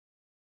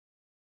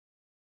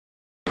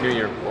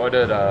Junior, what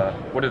did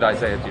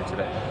Isaiah do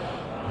today?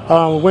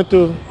 We went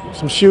through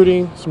some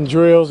shooting, some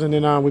drills, and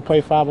then we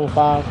played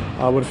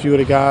 5-on-5 with a few of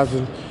the guys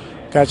and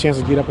got a chance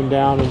to get up and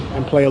down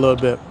and play a little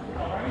bit.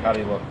 How do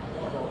you look?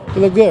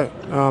 He looked good.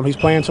 He's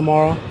playing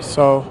tomorrow,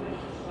 so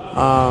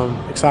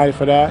excited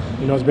for that.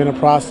 You know, it's been a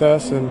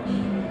process, and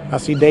I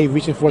see Dave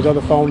reaching for his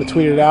other phone to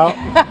tweet it out.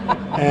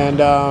 And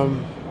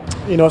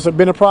you know, it's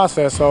been a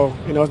process, so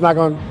you know, it's not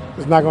going,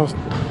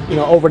 you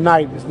know,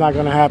 overnight. It's not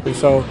going to happen.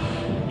 So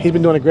he's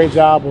been doing a great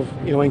job of,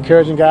 you know,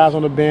 encouraging guys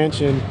on the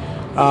bench and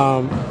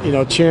you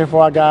know, cheering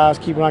for our guys,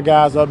 keeping our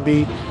guys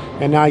upbeat.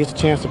 And now he gets a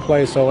chance to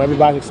play, so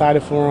everybody's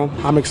excited for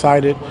him. I'm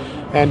excited,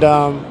 and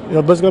you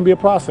know, but it's going to be a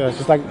process.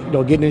 Just like, you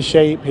know, getting in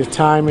shape, his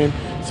timing,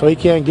 so he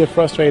can't get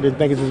frustrated and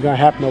think it's just going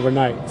to happen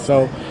overnight.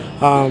 So,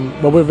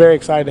 but we're very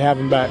excited to have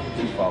him back.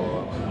 Two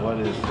follow-ups. What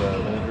is the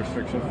minute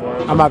restriction for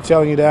him? I'm not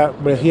telling you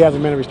that, but he has a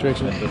minute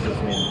restriction. Does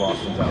this mean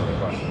Boston's out of the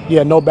question?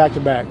 Yeah, no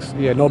back-to-backs.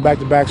 Yeah, no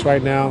back-to-backs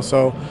right now.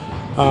 So,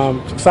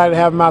 excited to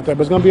have him out there,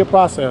 but it's going to be a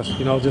process.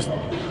 You know, just,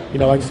 you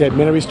know, like I said,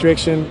 minute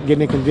restriction,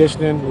 getting in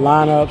conditioning,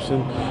 lineups,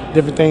 and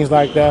different things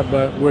like that.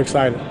 But we're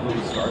excited. Will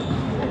he start?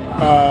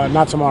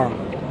 Not tomorrow.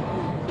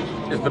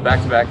 Is the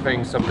back-to-back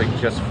thing something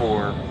just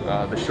for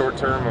the short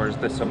term, or is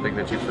this something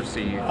that you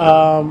foresee?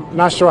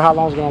 Not sure how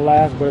long it's going to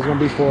last, but it's going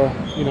to be for,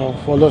 you know,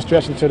 for a little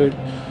stretch until the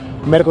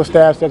medical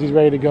staff says he's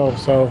ready to go.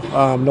 So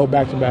no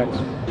back-to-backs.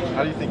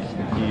 How do you think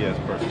he has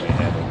personally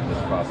handled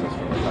this process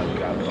from the time you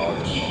got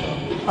involved?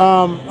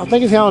 I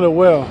think he's handled it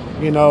well.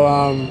 You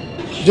know,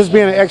 just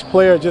being an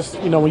ex-player, just,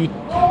 you know, when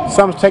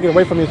something's taken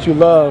away from you that you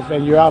love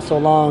and you're out so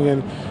long,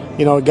 and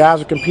you know,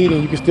 guys are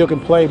competing, you still can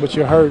play, but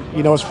you're hurt.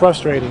 You know, it's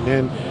frustrating.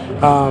 And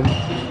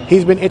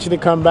he's been itching to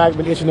come back,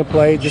 been itching to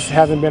play. Just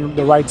hasn't been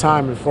the right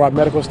timing for our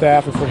medical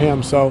staff and for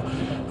him. So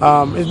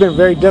it's been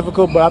very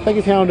difficult, but I think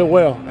he's handled it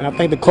well. And I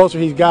think the closer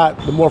he's got,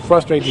 the more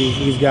frustrated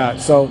he's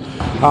got. So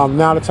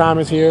now the time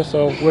is here,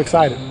 so we're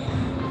excited.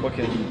 What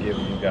can he give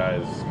you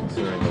guys,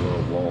 considering the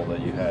little lull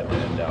that you had to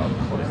end out in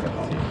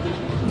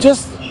 2017?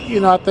 Just, you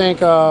know, I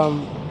think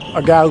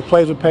a guy who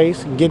plays with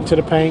pace, can get into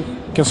the paint,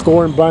 can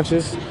score in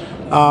bunches.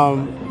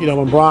 You know,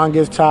 when Bron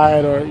gets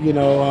tired or, you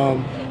know,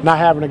 not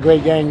having a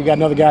great game, you got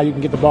another guy you can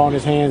get the ball in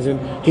his hands and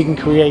he can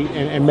create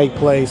and make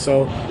plays.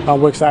 So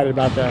we're excited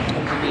about that.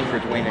 What does it mean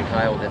for Dwayne and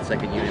Kyle, that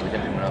second unit, with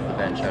him coming off the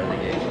bench out of the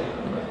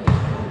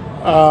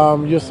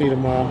game? You'll see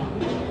tomorrow.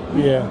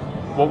 Yeah.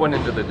 What went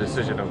into the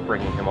decision of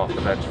bringing him off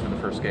the bench for the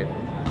first game?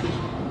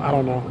 I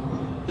don't know.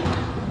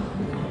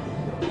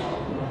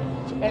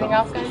 Anything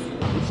else, guys?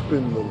 It's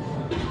been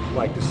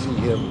like to see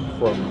him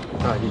from the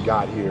time he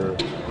got here.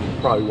 He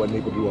probably wasn't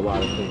able to do a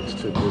lot of things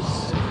to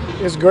this.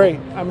 It's great.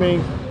 I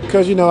mean,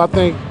 because, you know, I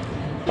think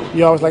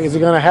you always like, is it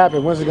going to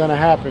happen? When's it going to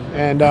happen?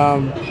 And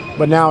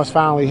but now it's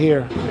finally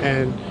here.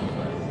 And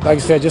like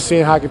I said, just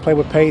seeing how he can play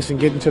with pace and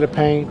get into the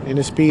paint and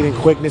his speed and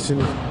quickness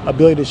and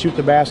ability to shoot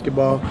the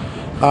basketball,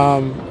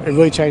 it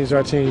really changes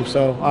our team.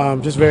 So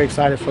just very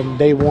excited from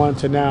day one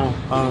to now.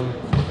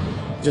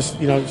 Just,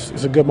 you know,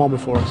 it's a good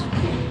moment for us.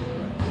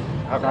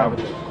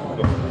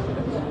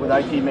 With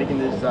IT making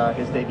his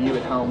debut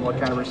at home, what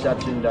kind of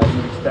reception do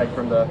you expect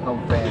from the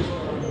home fans?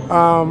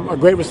 A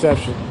great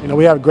reception. You know,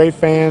 we have great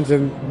fans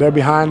and they're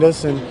behind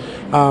us, and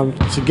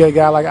to get a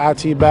guy like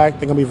IT back,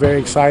 they're going to be very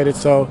excited.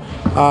 So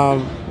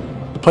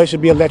the place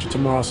should be electric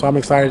tomorrow, so I'm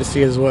excited to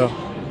see it as well.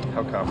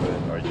 How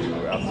confident are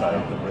you outside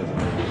of the rhythm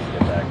to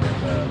get back in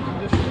the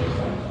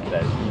conditioning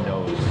that he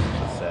knows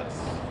the sets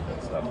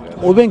and stuff?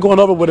 We've been going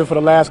over with it for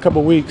the last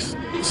couple of weeks,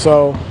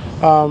 so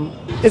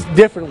it's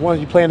different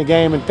once you play in the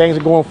game and things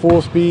are going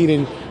full speed,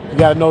 and you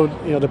got to know,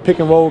 you know, the pick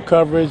and roll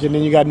coverage, and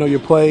then you got to know your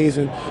plays,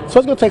 and so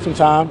it's going to take some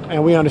time,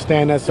 and we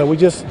understand that. So we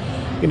just,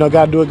 you know,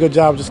 got to do a good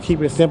job of just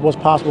keeping it as simple as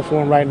possible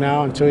for him right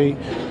now until he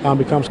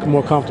becomes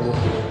more comfortable.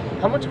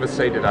 How much of a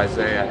say did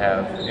Isaiah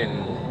have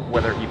in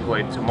whether he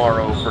played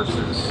tomorrow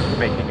versus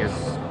making his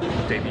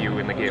debut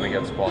in the game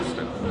against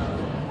Boston?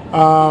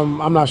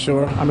 I'm not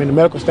sure. I mean, the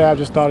medical staff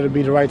just thought it'd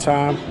be the right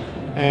time,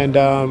 and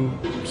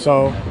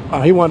so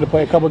he wanted to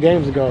play a couple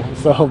games ago,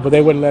 but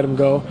they wouldn't let him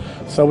go.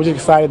 So we're just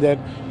excited that,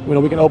 you know,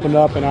 we can open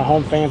up and our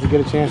home fans will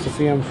get a chance to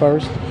see him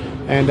first,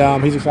 and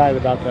he's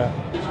excited about that.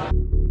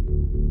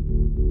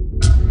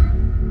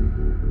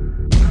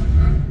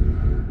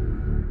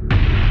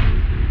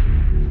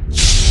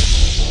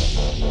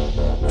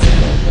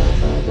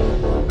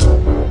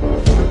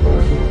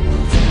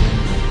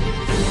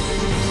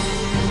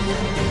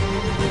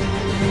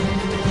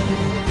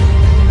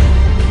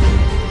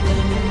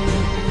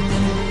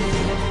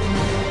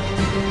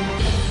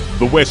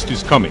 The West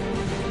is coming,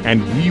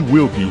 and we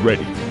will be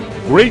ready.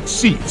 Great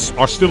seats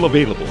are still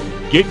available.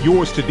 Get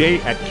yours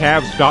today at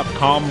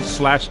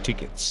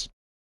Cavs.com/tickets.